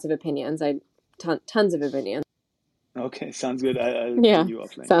have lots of opinions. Tons of opinions. Okay, sounds good. I'll Yeah. ping you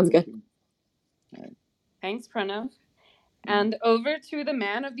offline. Sounds Thank good. you. All right. Thanks, Pranav. And over to the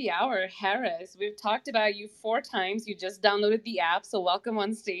man of the hour, Harris. We've talked about you 4 times. You just downloaded the app, so welcome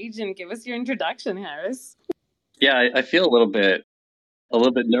on stage and give us your introduction, Harris. Yeah, I feel a little bit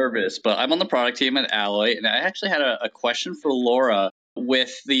nervous, but I'm on the product team at Alloy, and I actually had a question for Laura.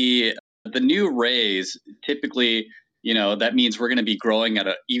 With the new raise, typically, that means we're going to be growing at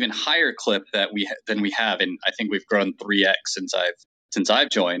an even higher clip than we have, and I think we've grown 3x since I've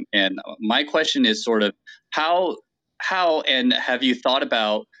joined. And my question is sort of how and have you thought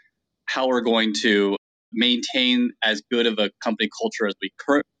about how we're going to maintain as good of a company culture as we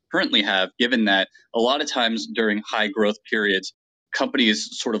currently have, given that a lot of times during high growth periods, companies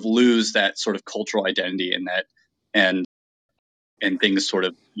sort of lose that sort of cultural identity in that, and things sort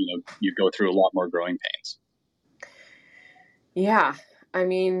of, you go through a lot more growing pains. Yeah, I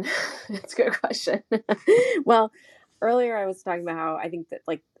mean, it's a good question. Well, earlier I was talking about how I think that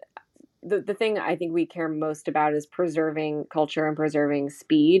like the thing I think we care most about is preserving culture and preserving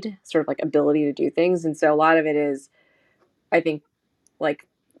speed, sort of like ability to do things. And so a lot of it is, I think, like,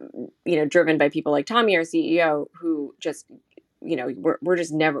 driven by people like Tommy, our CEO, who just, we're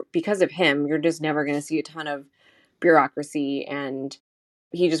just never, because of him, you're just never going to see a ton of bureaucracy and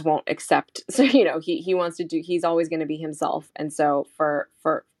he just won't accept. So, he wants to do, he's always going to be himself. And so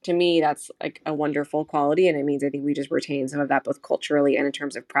to me, that's like a wonderful quality. And it means I think we just retain some of that both culturally and in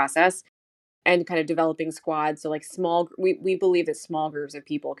terms of process and kind of developing squads. So like we believe that small groups of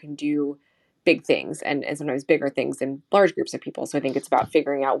people can do big things and sometimes bigger things than large groups of people. So I think it's about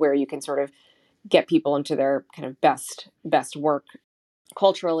figuring out where you can sort of get people into their kind of best work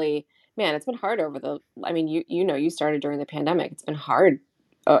culturally. Man, it's been hard you started during the pandemic. It's been hard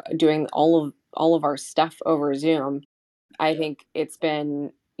doing all of our stuff over Zoom. I think it's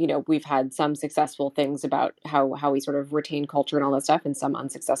been, we've had some successful things about how we sort of retain culture and all that stuff and some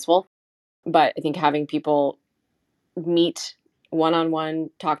unsuccessful. But I think having people meet one-on-one,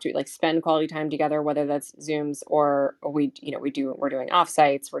 talk to, like, spend quality time together, whether that's Zooms or we're doing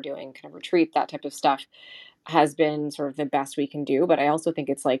offsites, we're doing kind of retreat, that type of stuff has been sort of the best we can do. But I also think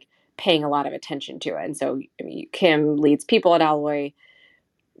it's like paying a lot of attention to it. And so Kim leads people at Alloy.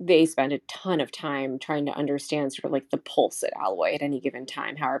 They spend a ton of time trying to understand sort of like the pulse at Alloy at any given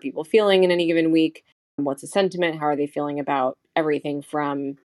time. How are people feeling in any given week? What's the sentiment? How are they feeling about everything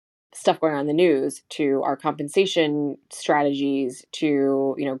from stuff going on in the news to our compensation strategies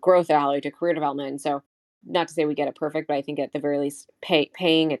to, growth at Alloy to career development. So not to say we get it perfect, but I think at the very least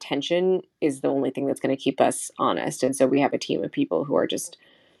paying attention is the only thing that's going to keep us honest. And so we have a team of people who are just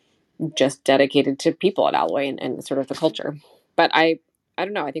dedicated to people at Alloy and sort of the culture. But I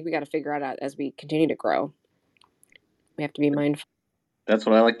don't know. I think we got to figure out as we continue to grow. We have to be mindful. That's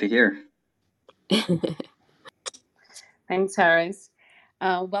what I like to hear. Thanks, Harris.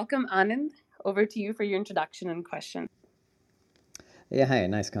 Welcome, Anand. Over to you for your introduction and question. Yeah, hi,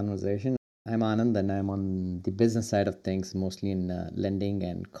 nice conversation. I'm Anand and I'm on the business side of things, mostly in lending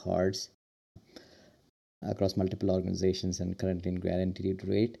and cards across multiple organizations and currently in guaranteed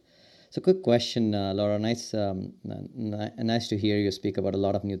rate. So quick question, Laura, nice to hear you speak about a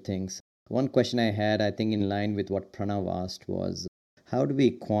lot of new things. One question I had, I think in line with what Pranav asked, was how do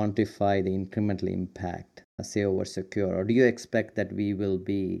we quantify the incremental impact, say over Secure? Or do you expect that we will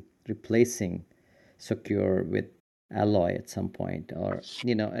be replacing Secure with Alloy at some point? Or,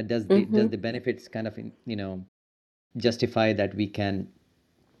 does the benefits kind of, justify that we can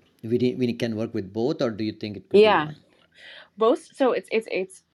work with both, or do you think it could be one? Both. So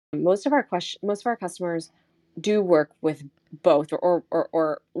it's most of our customers do work with both,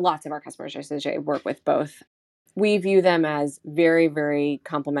 or lots of our customers, I should say, work with both. We view them as very, very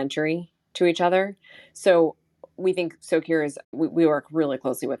complementary to each other. So we think Socure we work really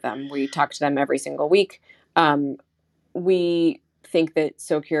closely with them. We talk to them every single week. We think that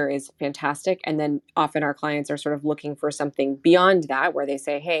Socure is fantastic. And then often our clients are sort of looking for something beyond that, where they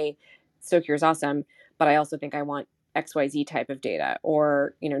say, hey, Socure is awesome, but I also think I want XYZ type of data.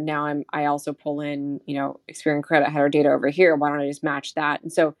 Or, now I also pull in, Experian Credit had our data over here. Why don't I just match that?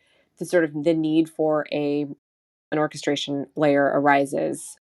 And so the need for an orchestration layer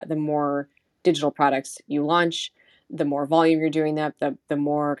arises the more digital products you launch, the more volume you're doing that, the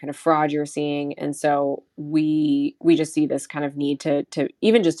more kind of fraud you're seeing. And so we just see this kind of need to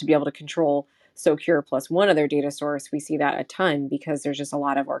even just to be able to control Socure plus one other data source. We see that a ton because there's just a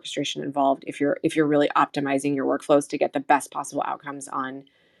lot of orchestration involved if you're really optimizing your workflows to get the best possible outcomes on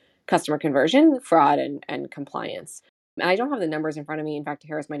customer conversion, fraud, and compliance. And I don't have the numbers in front of me. In fact,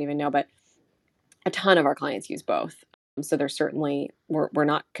 Harris might even know, but a ton of our clients use both. So they're certainly, we're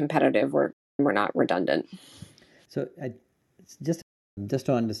not competitive. We're not redundant. So just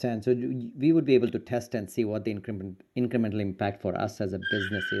to understand, so we would be able to test and see what the incremental impact for us as a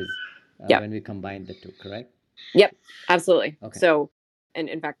business is when we combine the two, correct? Yep, absolutely. Okay. So, and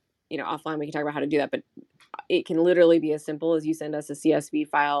in fact, offline we can talk about how to do that, but it can literally be as simple as you send us a CSV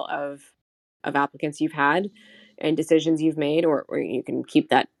file of applicants you've had and decisions you've made, or you can keep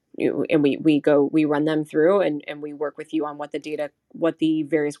that, and we run them through and we work with you on what the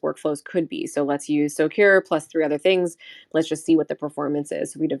various workflows could be. So let's use Socure plus 3 other things. Let's just see what the performance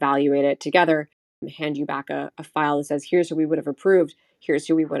is. So we'd evaluate it together and hand you back a file that says, here's who we would have approved, here's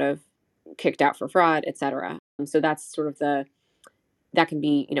who we would have kicked out for fraud, etc. So that's sort of that can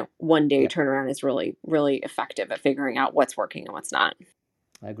be, one day turnaround is really, really effective at figuring out what's working and what's not.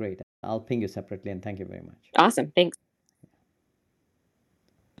 Great. I'll ping you separately, and thank you very much. Awesome. Thanks.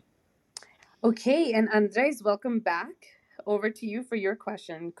 Okay, and Andres, welcome back. Over to you for your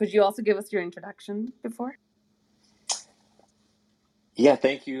question. Could you also give us your introduction before? Yeah,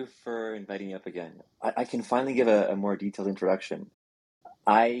 thank you for inviting me up again. I can finally give a more detailed introduction.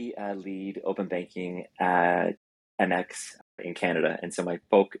 I lead open banking at MX in Canada, and so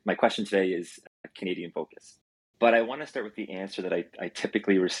my question today is Canadian focused. But I want to start with the answer that I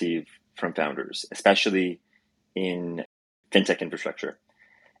typically receive from founders, especially in fintech infrastructure.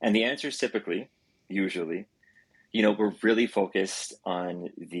 And the answer is typically, usually, we're really focused on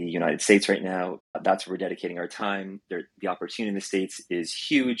the United States right now. That's where we're dedicating our time. The opportunity in the States is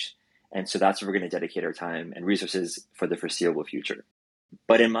huge. And so that's where we're going to dedicate our time and resources for the foreseeable future.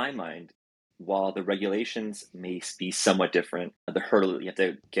 But in my mind, while the regulations may be somewhat different, the hurdle that you have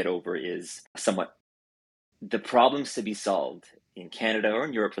to get over is somewhat, the problems to be solved in Canada or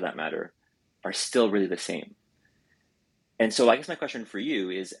in Europe for that matter are still really the same. And so I guess my question for you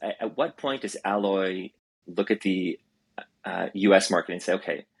is, at what point does Alloy look at the US market and say,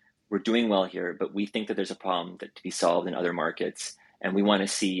 okay, we're doing well here, but we think that there's a problem that to be solved in other markets, and we want to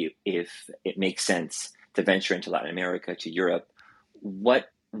see if it makes sense to venture into Latin America, to Europe. What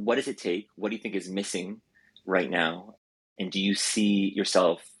does it take? What do you think is missing right now? And do you see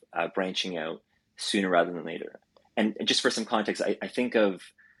yourself branching out sooner rather than later? And just for some context, I think of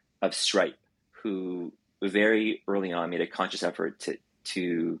Stripe, who very early on made a conscious effort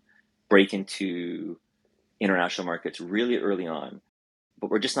to break into international markets really early on, but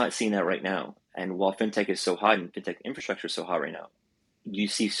we're just not seeing that right now. And while fintech is so hot and fintech infrastructure is so hot right now, you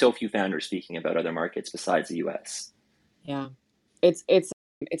see so few founders speaking about other markets besides the US. Yeah, it's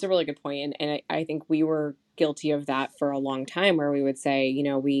a really good point, and I think we were guilty of that for a long time, where we would say,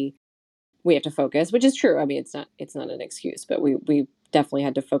 we have to focus, which is true. I mean, it's not an excuse, but we definitely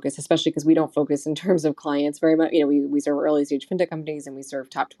had to focus, especially because we don't focus in terms of clients very much. We serve early stage fintech companies and we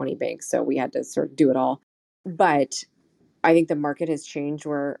serve top 20 banks, so we had to sort of do it all. But I think the market has changed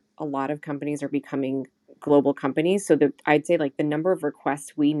where a lot of companies are becoming global companies. So I'd say like the number of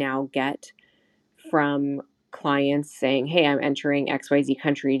requests we now get from clients saying, "Hey, I'm entering XYZ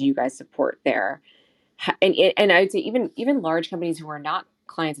country. Do you guys support there?" And I'd say even large companies who are not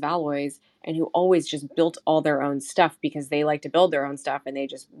clients of Alloy's and who always just built all their own stuff because they like to build their own stuff and they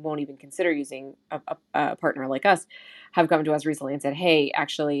just won't even consider using a partner like us, have come to us recently and said, "Hey,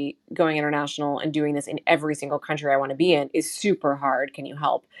 actually going international and doing this in every single country I want to be in is super hard. Can you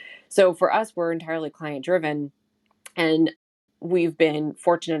help?" So for us, we're entirely client driven, and we've been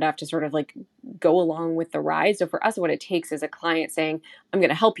fortunate enough to sort of like go along with the ride. So for us, what it takes is a client saying, "I'm going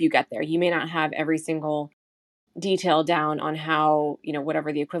to help you get there." You may not have every single detail down on how,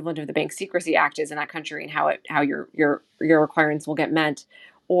 whatever the equivalent of the Bank Secrecy Act is in that country and how your requirements will get met,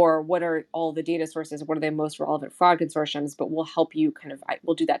 or what are all the data sources, what are the most relevant fraud consortiums, but we'll help you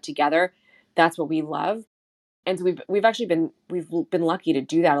we'll do that together. That's what we love. And so we've been lucky to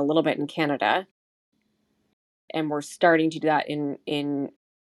do that a little bit in Canada. And we're starting to do that in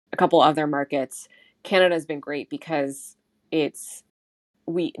a couple other markets. Canada has been great because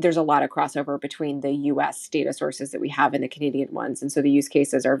there's a lot of crossover between the US data sources that we have and the Canadian ones. And so the use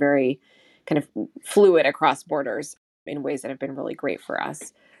cases are very kind of fluid across borders in ways that have been really great for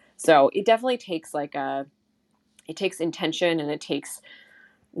us. So it definitely takes it takes intention and it takes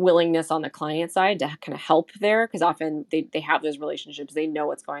willingness on the client side to kind of help there, because often they have those relationships, they know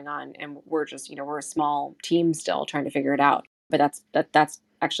what's going on, and we're just we're a small team still trying to figure it out. But that's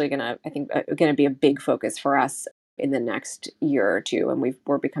actually gonna be a big focus for us in the next year or two, and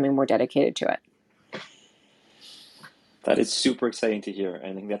we're becoming more dedicated to it. That is super exciting to hear.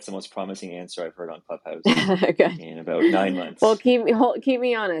 I think that's the most promising answer I've heard on Clubhouse in about 9 months. Well, keep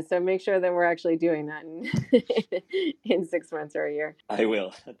me honest. So make sure that we're actually doing that in 6 months or a year. I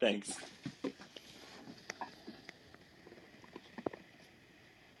will. Thanks.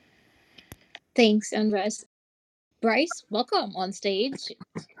 Thanks, Andres. Bryce, welcome on stage.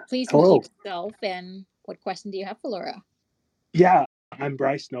 Please Hello. introduce yourself and what question do you have for Laura? Yeah, I'm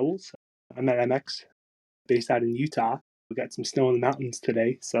Bryce Knowles. I'm at MX, based out in Utah. We got some snow in the mountains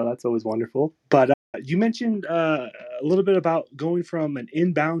today, so that's always wonderful. But you mentioned a little bit about going from an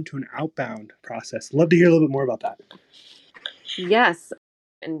inbound to an outbound process. Love to hear a little bit more about that. Yes.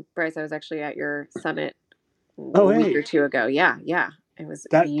 And Bryce, I was actually at your summit a week or two ago. Yeah. It was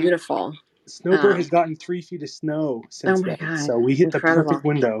beautiful. Snowbird has gotten 3 feet of snow since then. God. So we hit the perfect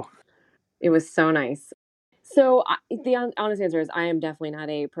window. It was so nice. So the honest answer is I am definitely not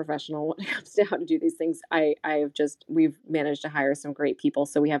a professional when it comes to how to do these things. We've managed to hire some great people.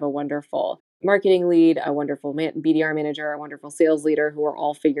 So we have a wonderful marketing lead, a wonderful BDR manager, a wonderful sales leader who are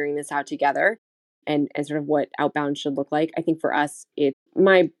all figuring this out together and sort of what outbound should look like. I think for us,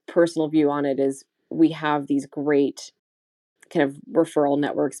 my personal view on it is we have these great kind of referral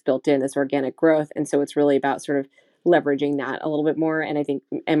networks built in, this organic growth. And so it's really about sort of leveraging that a little bit more. And I think,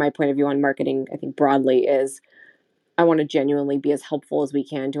 and my point of view on marketing, I think broadly is I want to genuinely be as helpful as we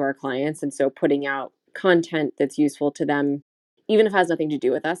can to our clients. And so putting out content that's useful to them, even if it has nothing to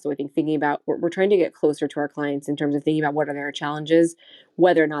do with us. So I think thinking about, we're trying to get closer to our clients in terms of thinking about what are their challenges,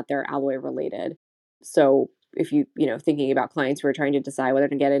 whether or not they're Alloy related. So thinking about clients who are trying to decide whether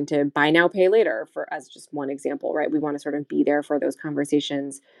to get into buy now, pay later, as just one example, right? We want to sort of be there for those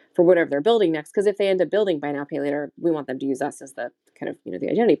conversations for whatever they're building next. Because if they end up building buy now, pay later, we want them to use us as the kind of, the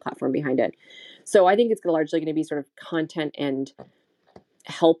identity platform behind it. So I think it's largely going to be sort of content and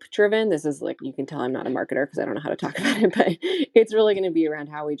help driven. This is like, you can tell I'm not a marketer because I don't know how to talk about it, but it's really going to be around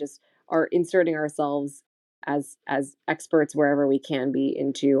how we just are inserting ourselves as experts wherever we can be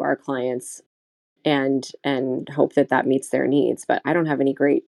into our clients and hope that meets their needs. But I don't have any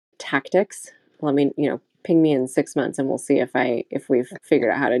great tactics. Well, I mean, ping me in 6 months and we'll see if we've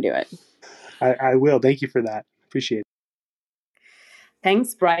figured out how to do it. I will. Thank you for that. Appreciate it.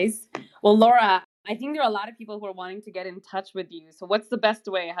 Thanks, Bryce. Well, Laura, I think there are a lot of people who are wanting to get in touch with you. So what's the best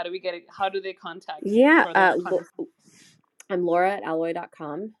way? How do they contact you? Yeah. I'm Laura at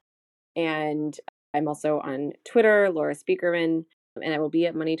alloy.com. And I'm also on Twitter, Laura Speakerman, and I will be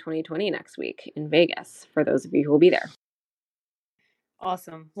at Money 2020 next week in Vegas for those of you who will be there.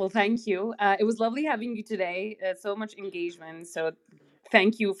 Awesome. Well, thank you. It was lovely having you today. So much engagement. So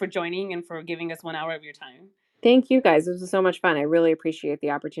thank you for joining and for giving us 1 hour of your time. Thank you, guys. This was so much fun. I really appreciate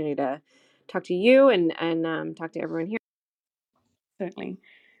the opportunity to talk to you and talk to everyone here. Certainly.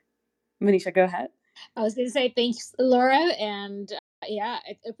 Manisha, go ahead. I was going to say thanks, Laura. And I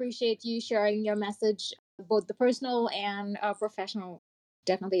appreciate you sharing your message, both the personal and professional.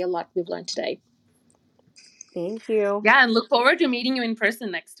 Definitely a lot we've learned today. Thank you. Yeah, and look forward to meeting you in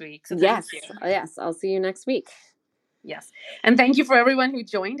person next week. So yes. Thank you. Yes, I'll see you next week. Yes. And thank you for everyone who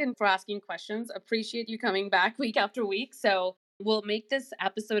joined and for asking questions. Appreciate you coming back week after week. So we'll make this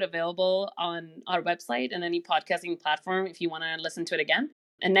episode available on our website and any podcasting platform if you want to listen to it again.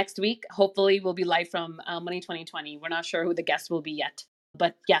 And next week, hopefully, we'll be live from Money 2020. We're not sure who the guest will be yet.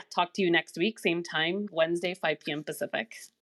 But yeah, talk to you next week, same time, Wednesday, 5 p.m. Pacific.